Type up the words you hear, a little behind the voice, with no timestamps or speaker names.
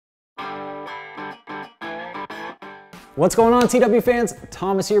What's going on, TW fans?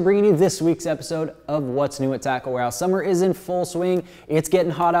 Thomas here, bringing you this week's episode of What's New at Tackle Warehouse. Summer is in full swing. It's getting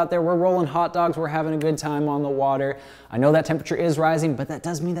hot out there. We're rolling hot dogs. We're having a good time on the water. I know that temperature is rising, but that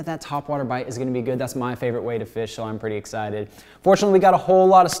does mean that topwater bite is going to be good. That's my favorite way to fish, so I'm pretty excited. Fortunately, we got a whole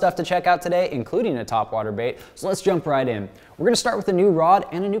lot of stuff to check out today, including a topwater bait. So let's jump right in. We're going to start with a new rod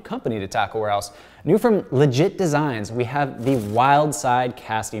and a new company to Tackle Warehouse. New from Legit Designs, we have the Wild Side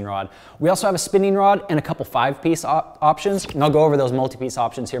casting rod. We also have a spinning rod and a couple 5-piece options, and I'll go over those multi-piece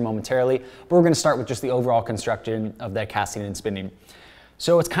options here momentarily, but we're going to start with just the overall construction of that casting and spinning.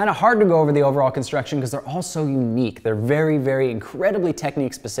 So it's kind of hard to go over the overall construction because they're all so unique. They're very, very incredibly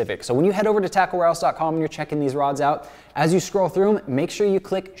technique specific. So when you head over to tacklewarehouse.com and you're checking these rods out, as you scroll through them, make sure you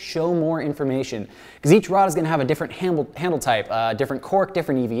click show more information, because each rod is going to have a different handle type, different cork,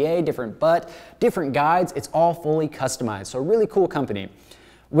 different EVA, different butt, different guides. It's all fully customized. So a really cool company.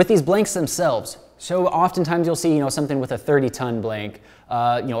 With these blanks themselves, so oftentimes you'll see, something with a 30-ton blank,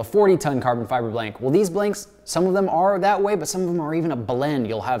 a 40-ton carbon fiber blank. Well, these blanks, some of them are that way, but some of them are even a blend.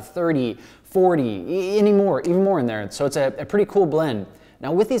 You'll have 30, 40, even more in there. So it's a pretty cool blend.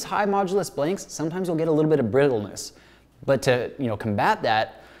 Now with these high modulus blanks, sometimes you'll get a little bit of brittleness. But to combat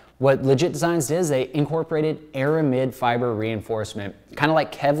that, what Legit Designs did is they incorporated aramid fiber reinforcement. Kind of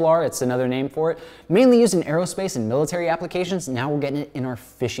like Kevlar, it's another name for it. Mainly used in aerospace and military applications, now we're getting it in our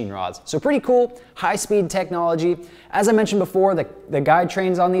fishing rods. So pretty cool, high-speed technology. As I mentioned before, the guide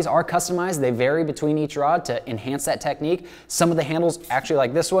trains on these are customized. They vary between each rod to enhance that technique. Some of the handles, actually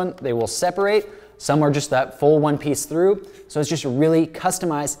like this one, they will separate. Some are just that full one piece through. So it's just a really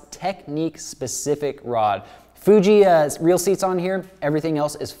customized, technique-specific rod. Fuji reel seats on here, everything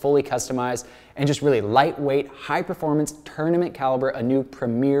else is fully customized and just really lightweight, high performance, tournament caliber, a new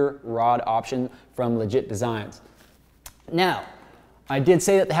premier rod option from Legit Designs. Now, I did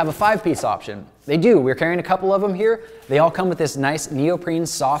say that they have a 5-piece option. They do, we're carrying a couple of them here. They all come with this nice neoprene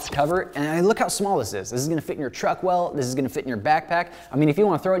soft cover, and look how small this is. This is gonna fit in your truck well, this is gonna fit in your backpack. I mean, if you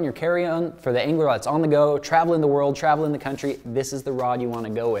wanna throw it in your carry-on for the angler that's on the go, traveling the world, traveling the country, this is the rod you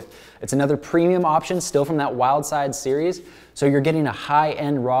wanna go with. It's another premium option, still from that Wild Side series, so you're getting a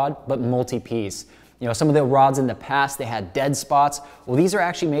high-end rod, but multi-piece. Some of the rods in the past, they had dead spots. Well, these are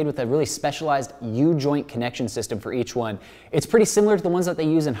actually made with a really specialized U-joint connection system for each one. It's pretty similar to the ones that they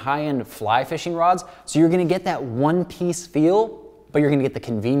use in high-end fly fishing rods. So you're gonna get that one-piece feel, but you're gonna get the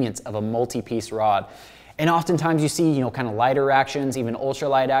convenience of a multi-piece rod. And oftentimes you see, kind of lighter actions, even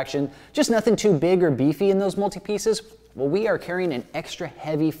ultralight action, just nothing too big or beefy in those multi-pieces. Well, we are carrying an extra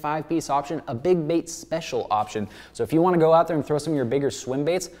heavy 5-piece option, a big bait special option. So if you want to go out there and throw some of your bigger swim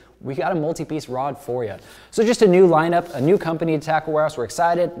baits, we got a multi-piece rod for you. So just a new lineup, a new company to Tackle Warehouse. We're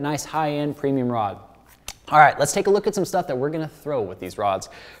excited, nice high-end premium rod. All right, let's take a look at some stuff that we're gonna throw with these rods.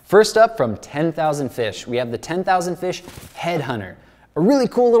 First up, from 10,000 Fish, we have the 10,000 Fish Headhunter, a really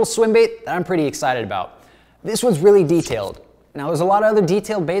cool little swim bait that I'm pretty excited about. This one's really detailed. Now, there's a lot of other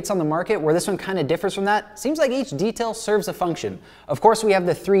detailed baits on the market where this one kind of differs from that. Seems like each detail serves a function. Of course, we have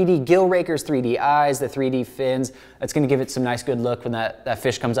the 3D gill rakers, 3D eyes, the 3D fins. That's going to give it some nice good look when that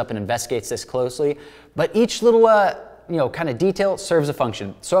fish comes up and investigates this closely. But each little kind of detail serves a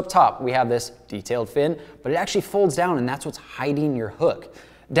function. So up top, we have this detailed fin, but it actually folds down, and that's what's hiding your hook.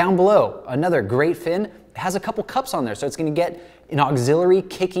 Down below, another great fin. It has a couple cups on there, so it's going to get an auxiliary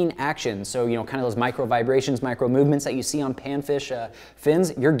kicking action. So, kind of those micro vibrations, micro movements that you see on panfish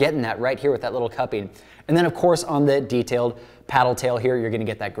fins, you're getting that right here with that little cupping. And then, of course, on the detailed paddle tail here, you're going to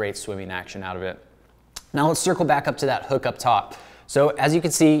get that great swimming action out of it. Now let's circle back up to that hook up top. So as you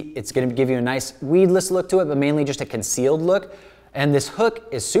can see, it's going to give you a nice weedless look to it, but mainly just a concealed look. And this hook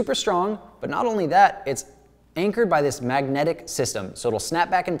is super strong, but not only that, it's anchored by this magnetic system. So it'll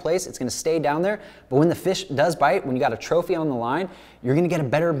snap back in place, it's gonna stay down there, but when the fish does bite, when you got a trophy on the line, you're gonna get a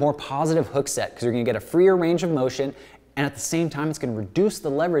better, more positive hook set, because you're gonna get a freer range of motion, and at the same time, it's gonna reduce the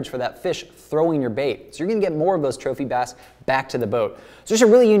leverage for that fish throwing your bait. So you're gonna get more of those trophy bass back to the boat. So it's a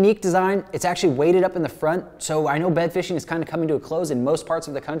really unique design. It's actually weighted up in the front. So I know bed fishing is kind of coming to a close in most parts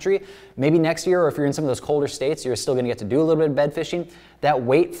of the country. Maybe next year, or if you're in some of those colder states, you're still gonna get to do a little bit of bed fishing. That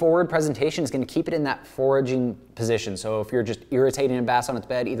weight forward presentation is gonna keep it in that foraging position. So if you're just irritating a bass on its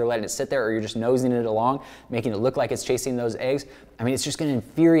bed, either letting it sit there or you're just nosing it along, making it look like it's chasing those eggs, I mean, it's just gonna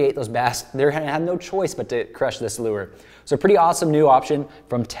infuriate those bass. They're gonna have no choice but to crush this lure. So a pretty awesome new option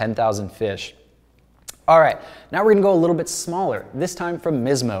from 10,000 Fish. All right, now we're gonna go a little bit smaller, this time from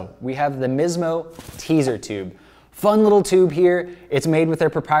Mizmo. We have the Mizmo teaser tube. Fun little tube here. It's made with their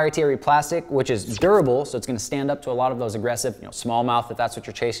proprietary plastic, which is durable, so it's gonna stand up to a lot of those aggressive, smallmouth if that's what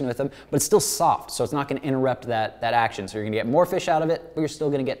you're chasing with them, but it's still soft, so it's not gonna interrupt that action. So you're gonna get more fish out of it, but you're still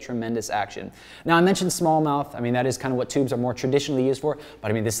gonna get tremendous action. Now I mentioned smallmouth. I mean, that is kind of what tubes are more traditionally used for, but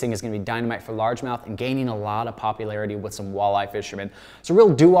I mean, this thing is gonna be dynamite for largemouth and gaining a lot of popularity with some walleye fishermen. It's a real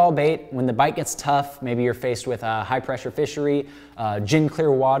do-all bait. When the bite gets tough, maybe you're faced with a high pressure fishery, gin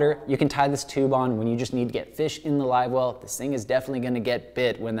clear water, you can tie this tube on when you just need to get fish in the live well. This thing is definitely going to get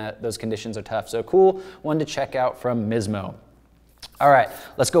bit when those conditions are tough. So cool one to check out from Mizmo. All right,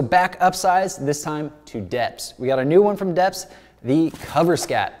 let's go back upsize, this time to Deps. We got a new one from Deps, the Cover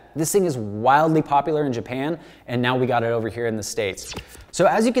Scat. This thing is wildly popular in Japan, and now we got it over here in the States. So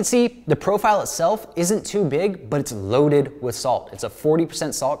as you can see, the profile itself isn't too big, but it's loaded with salt. It's a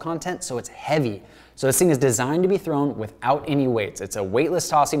 40% salt content, so it's heavy. So this thing is designed to be thrown without any weights. It's a weightless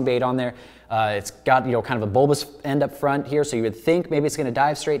tossing bait on there. It's got kind of a bulbous end up front here, so you would think maybe it's gonna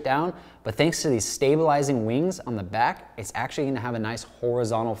dive straight down, but thanks to these stabilizing wings on the back, it's actually gonna have a nice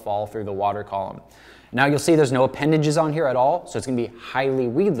horizontal fall through the water column. Now you'll see there's no appendages on here at all, so it's gonna be highly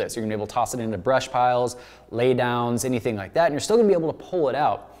weedless. You're gonna be able to toss it into brush piles, lay downs, anything like that, and you're still gonna be able to pull it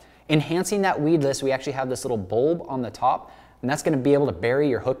out. Enhancing that weedless, we actually have this little bulb on the top, and that's gonna be able to bury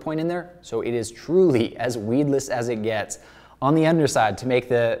your hook point in there, so it is truly as weedless as it gets. On the underside, to make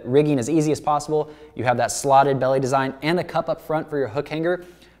the rigging as easy as possible, you have that slotted belly design and a cup up front for your hook hanger,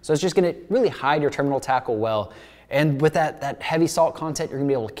 so it's just gonna really hide your terminal tackle well. And with that heavy salt content, you're gonna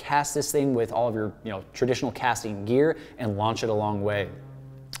be able to cast this thing with all of your traditional casting gear and launch it a long way.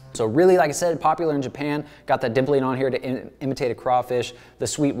 So really, like I said, popular in Japan. Got that dimpling on here to imitate a crawfish, the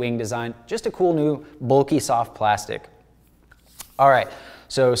sweet wing design, just a cool new bulky soft plastic. All right,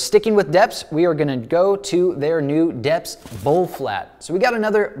 so sticking with Deps, we are gonna go to their new Deps Bull Flat. So we got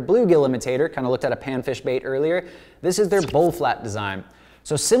another bluegill imitator, kind of looked at a panfish bait earlier. This is their Bull Flat design.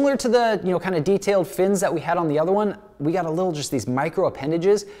 So similar to the kind of detailed fins that we had on the other one, we got a little just these micro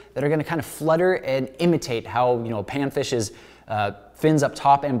appendages that are gonna kind of flutter and imitate how panfish's fins up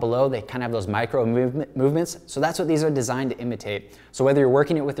top and below, they kind of have those micro movements. So that's what these are designed to imitate. So whether you're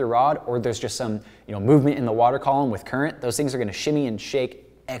working it with your rod or there's just some movement in the water column with current, those things are gonna shimmy and shake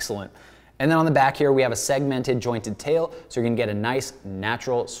excellent. And then on the back here, we have a segmented jointed tail, so you're gonna get a nice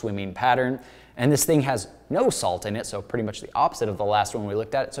natural swimming pattern. And this thing has no salt in it, so pretty much the opposite of the last one we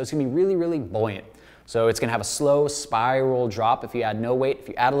looked at. So it's gonna be really, really buoyant. So it's gonna have a slow spiral drop if you add no weight. If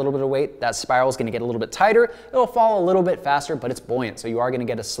you add a little bit of weight, that spiral is gonna get a little bit tighter. It'll fall a little bit faster, but it's buoyant, so you are gonna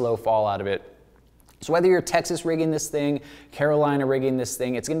get a slow fall out of it. So whether you're Texas rigging this thing, Carolina rigging this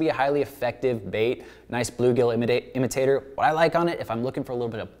thing, it's gonna be a highly effective bait, nice bluegill imitator. What I like on it, if I'm looking for a little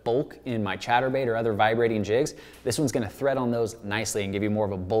bit of bulk in my chatterbait or other vibrating jigs, this one's gonna thread on those nicely and give you more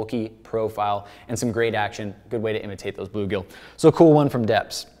of a bulky profile and some great action. Good way to imitate those bluegill. So a cool one from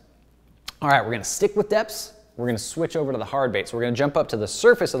Deps. All right, we're gonna stick with Deps. We're gonna switch over to the hard bait. So we're gonna jump up to the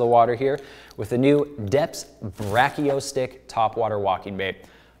surface of the water here with the new Deps Brachio Stick Topwater Walking Bait.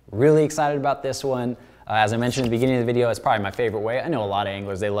 Really excited about this one. As I mentioned at the beginning of the video, it's probably my favorite way. I know a lot of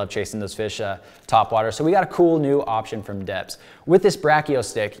anglers, they love chasing those fish topwater. So we got a cool new option from Deps. With this Brachio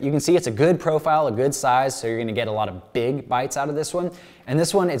stick, you can see it's a good profile, a good size, so you're gonna get a lot of big bites out of this one. And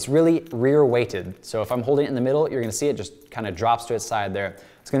this one, it's really rear weighted. So if I'm holding it in the middle, you're gonna see it just kind of drops to its side there.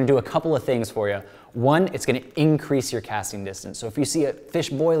 It's gonna do a couple of things for you. One, it's gonna increase your casting distance. So if you see a fish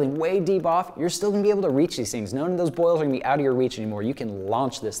boiling way deep off, you're still gonna be able to reach these things. None of those boils are gonna be out of your reach anymore. You can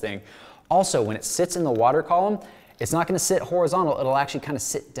launch this thing. Also, when it sits in the water column, it's not gonna sit horizontal, it'll actually kind of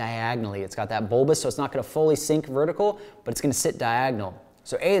sit diagonally. It's got that bulbous, so it's not gonna fully sink vertical, but it's gonna sit diagonal.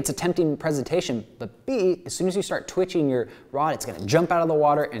 So A, it's a tempting presentation, but B, as soon as you start twitching your rod, it's gonna jump out of the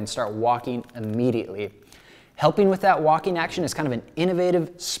water and start walking immediately. Helping with that walking action is kind of an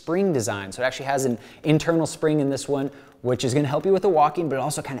innovative spring design. So it actually has an internal spring in this one, which is gonna help you with the walking, but it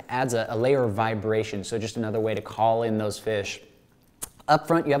also kind of adds a layer of vibration. So just another way to call in those fish. Up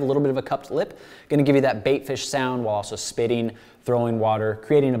front, you have a little bit of a cupped lip, gonna give you that bait fish sound while also spitting, throwing water,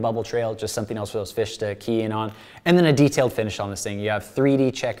 creating a bubble trail, just something else for those fish to key in on. And then a detailed finish on this thing. You have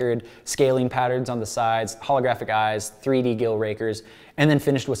 3D checkered scaling patterns on the sides, holographic eyes, 3D gill rakers, and then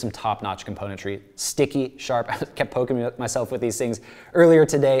finished with some top-notch componentry. Sticky, sharp. I kept poking myself with these things earlier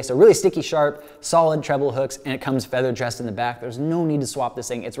today. So really sticky, sharp, solid treble hooks, and it comes feather dressed in the back. There's no need to swap this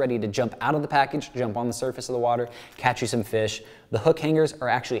thing. It's ready to jump out of the package, jump on the surface of the water, catch you some fish. The hook hangers are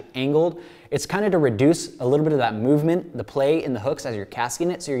actually angled. It's kind of to reduce a little bit of that movement, the play in the hooks as you're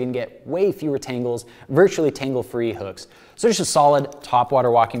casting it, so you're gonna get way fewer tangles, virtually tangle-free hooks. So just a solid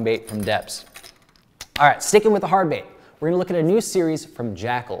topwater walking bait from Deps. All right, sticking with the hard bait. we're gonna look at a new series from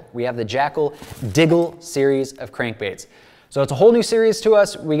Jackall. We have the Jackall Diggle series of crankbaits. So it's a whole new series to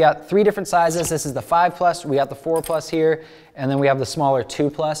us. We got 3 different sizes. This is the 5+, we got the 4+ here, and then we have the smaller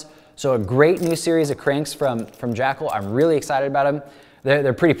 2+. So a great new series of cranks from Jackall. I'm really excited about them.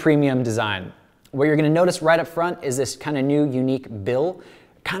 They're pretty premium design. What you're gonna notice right up front is this kind of new unique bill,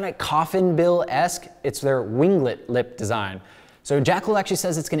 kind of coffin bill-esque. It's their winglet lip design. So Jackall actually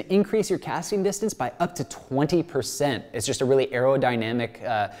says it's going to increase your casting distance by up to 20%. It's just a really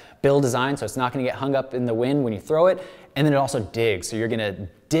aerodynamic bill design, so it's not going to get hung up in the wind when you throw it. And then it also digs, so you're going to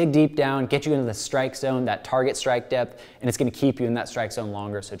dig deep down, get you into the strike zone, that target strike depth, and it's going to keep you in that strike zone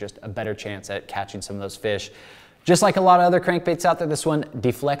longer, so just a better chance at catching some of those fish. Just like a lot of other crankbaits out there, this one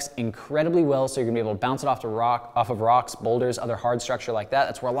deflects incredibly well, so you're gonna be able to bounce it off of rocks, boulders, other hard structure like that.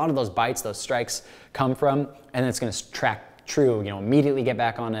 That's where a lot of those bites, those strikes come from, and then it's gonna track true, immediately get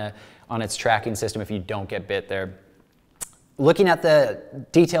back on its tracking system if you don't get bit there. Looking at the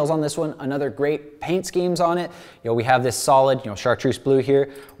details on this one, another great paint schemes on it. We have this solid, chartreuse blue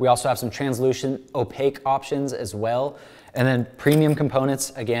here. We also have some translucent opaque options as well. And then premium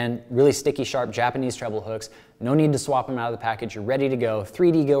components, again, really sticky, sharp Japanese treble hooks. No need to swap them out of the package. You're ready to go.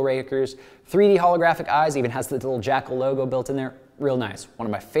 3D gill rakers, 3D holographic eyes, even has the little Jackall logo built in there. Real nice. One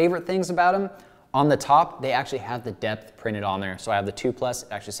of my favorite things about them, on the top, they actually have the depth printed on there. So I have the 2+, it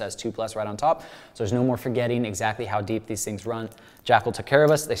actually says 2+ right on top. So there's no more forgetting exactly how deep these things run. Jackall took care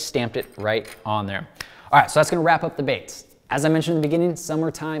of us. They stamped it right on there. All right, so that's gonna wrap up the baits. As I mentioned in the beginning,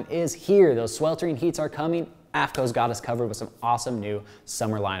 summertime is here. Those sweltering heats are coming. Aftco's got us covered with some awesome new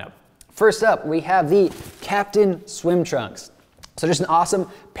summer lineup. First up, we have the Captain Swim Trunks. So just an awesome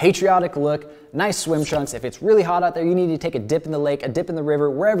patriotic look, nice swim trunks. If it's really hot out there, you need to take a dip in the lake, a dip in the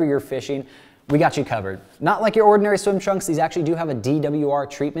river, wherever you're fishing, we got you covered. Not like your ordinary swim trunks, these actually do have a DWR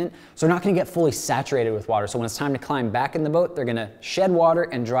treatment, so they're not gonna get fully saturated with water. So when it's time to climb back in the boat, they're gonna shed water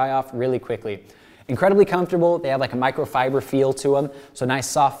and dry off really quickly. Incredibly comfortable. They have like a microfiber feel to them, so nice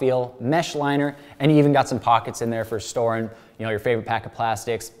soft feel, mesh liner, and you even got some pockets in there for storing, your favorite pack of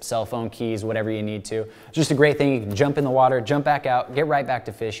plastics, cell phone keys, whatever you need to. It's just a great thing. You can jump in the water, jump back out, get right back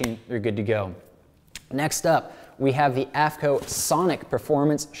to fishing. You're good to go. Next up, we have the Aftco Sonic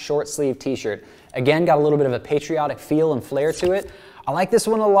Performance Short Sleeve T-shirt. Again, got a little bit of a patriotic feel and flair to it. I like this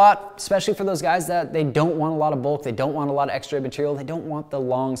one a lot, especially for those guys that they don't want a lot of bulk, they don't want a lot of extra material, they don't want the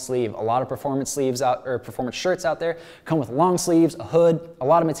long sleeve. A lot of performance sleeves performance shirts out there come with long sleeves, a hood, a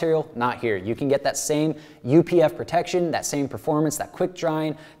lot of material. Not here. You can get that same UPF protection, that same performance, that quick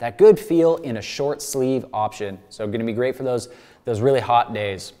drying, that good feel in a short sleeve option. So going to be great for those really hot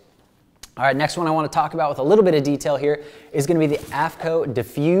days. All right, next one I want to talk about with a little bit of detail here is going to be the Aftco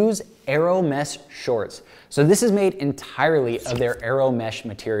Diffuse Aero Mesh Shorts. So this is made entirely of their Aero Mesh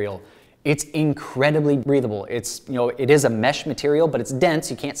material. It's incredibly breathable. It is a mesh material, but it's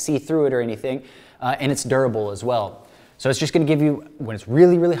dense. You can't see through it or anything, and it's durable as well. So it's just going to give you, when it's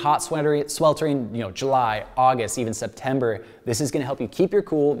really, really hot, sweltering, July, August, even September, this is going to help you keep your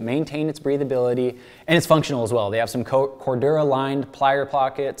cool, maintain its breathability, and it's functional as well. They have some Cordura-lined plier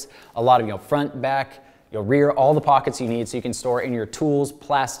pockets, a lot of front, back, rear, all the pockets you need so you can store in your tools,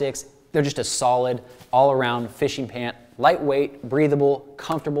 plastics. They're just a solid, all-around fishing pant, lightweight, breathable,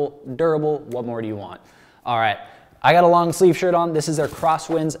 comfortable, durable. What more do you want? All right. I got a long sleeve shirt on. This is their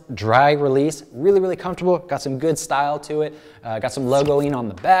Crosswinds dry release. Really, really comfortable. Got some good style to it. Got some logoing on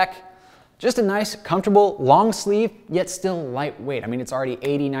the back. Just a nice, comfortable, long sleeve, yet still lightweight. I mean, it's already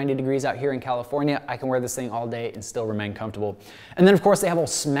 80, 90 degrees out here in California. I can wear this thing all day and still remain comfortable. And then, of course, they have a whole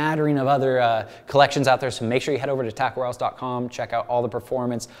smattering of other collections out there, so make sure you head over to tacklewarehouse.com, check out all the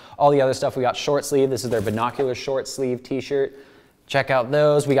performance, all the other stuff. We got short sleeve. This is their binocular short sleeve t-shirt. Check out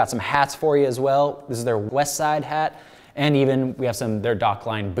those. We got some hats for you as well. This is their West Side hat, and even we have their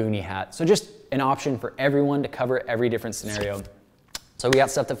Dockline Boonie hat. So just an option for everyone to cover every different scenario. So we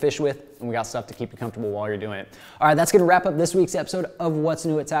got stuff to fish with, and we got stuff to keep you comfortable while you're doing it. All right, that's gonna wrap up this week's episode of What's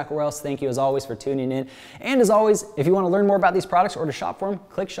New at Tackle Warehouse. Thank you as always for tuning in. And as always, if you wanna learn more about these products or to shop for them,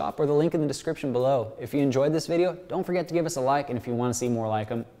 click shop or the link in the description below. If you enjoyed this video, don't forget to give us a like, and if you wanna see more like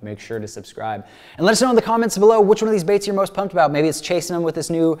them, make sure to subscribe. And let us know in the comments below which one of these baits you're most pumped about. Maybe it's chasing them with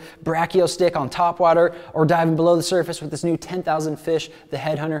this new Brachio stick on top water, or diving below the surface with this new 10,000 fish, the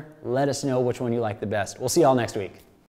Headhunter. Let us know which one you like the best. We'll see y'all next week.